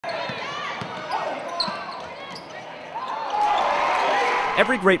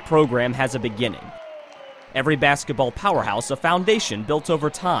Every great program has a beginning. Every basketball powerhouse a foundation built over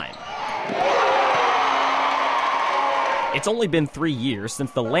time. It's only been 3 years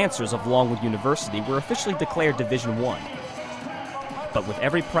since the Lancers of Longwood University were officially declared Division I. But with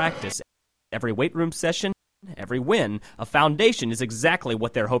every practice, every weight room session, every win, a foundation is exactly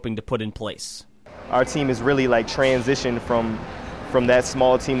what they're hoping to put in place. Our team is really like transitioned from that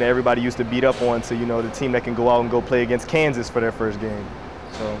small team that everybody used to beat up on to, the team that can go out and go play against Kansas for their first game.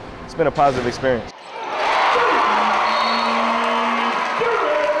 So it's been a positive experience.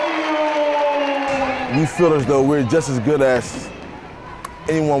 We feel as though we're just as good as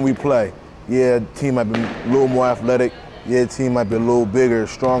anyone we play. Yeah, the team might be a little more athletic. Yeah, the team might be a little bigger,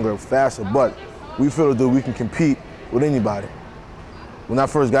 stronger, faster, but we feel as though we can compete with anybody. When I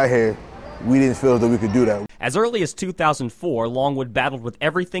first got here, we didn't feel as though we could do that. As early as 2004, Longwood battled with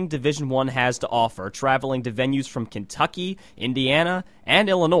everything Division I has to offer, traveling to venues from Kentucky, Indiana, and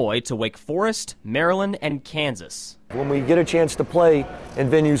Illinois to Wake Forest, Maryland, and Kansas. When we get a chance to play in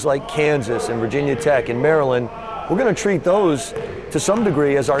venues like Kansas and Virginia Tech and Maryland, we're going to treat those to some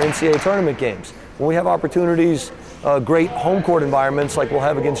degree as our NCAA tournament games. When we have opportunities, great home court environments like we'll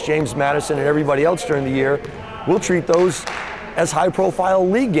have against James Madison and everybody else during the year, we'll treat those as high-profile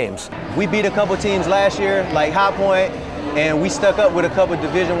league games. We beat a couple teams last year, like High Point, and we stuck up with a couple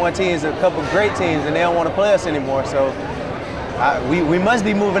Division I teams, a couple great teams, and they don't want to play us anymore. So we must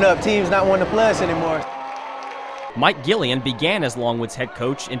be moving up, teams not wanting to play us anymore. Mike Gillian began as Longwood's head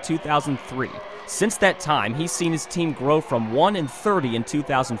coach in 2003. Since that time, he's seen his team grow from 1-30 in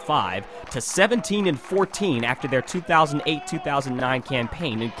 2005 to 17-14 after their 2008-2009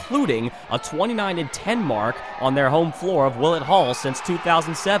 campaign, including a 29-10 mark on their home floor of Willett Hall since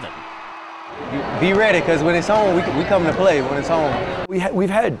 2007. Be ready, because when it's home, we come to play when it's home. We've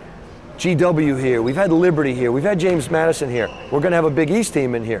had GW here, we've had Liberty here, we've had James Madison here. We're going to have a Big East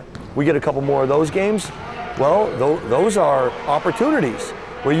team in here. We get a couple more of those games. Well, those are opportunities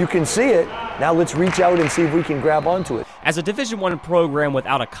where you can see it. Now let's reach out and see if we can grab onto it. As a Division I program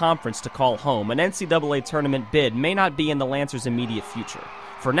without a conference to call home, an NCAA tournament bid may not be in the Lancers' immediate future.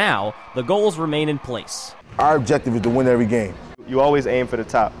 For now, the goals remain in place. Our objective is to win every game. You always aim for the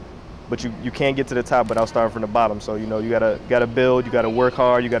top, but you can't get to the top without starting from the bottom. So, you gotta build, you gotta work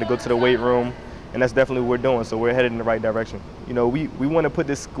hard, you gotta go to the weight room, and that's definitely what we're doing. So we're headed in the right direction. We want to put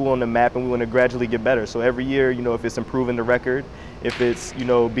this school on the map, and we want to gradually get better. So every year, if it's improving the record, if it's,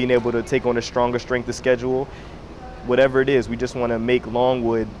 being able to take on a stronger strength of schedule, whatever it is, we just want to make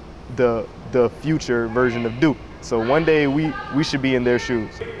Longwood the future version of Duke. So one day we should be in their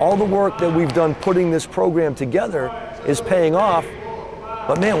shoes. All the work that we've done putting this program together is paying off,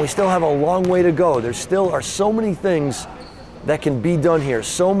 but man, we still have a long way to go. There still are so many things that can be done here,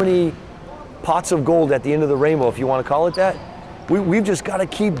 so many pots of gold at the end of the rainbow, if you want to call it that. We've just got to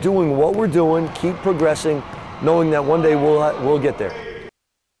keep doing what we're doing, keep progressing, knowing that one day we'll get there.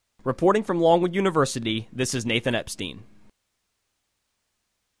 Reporting from Longwood University, this is Nathan Epstein.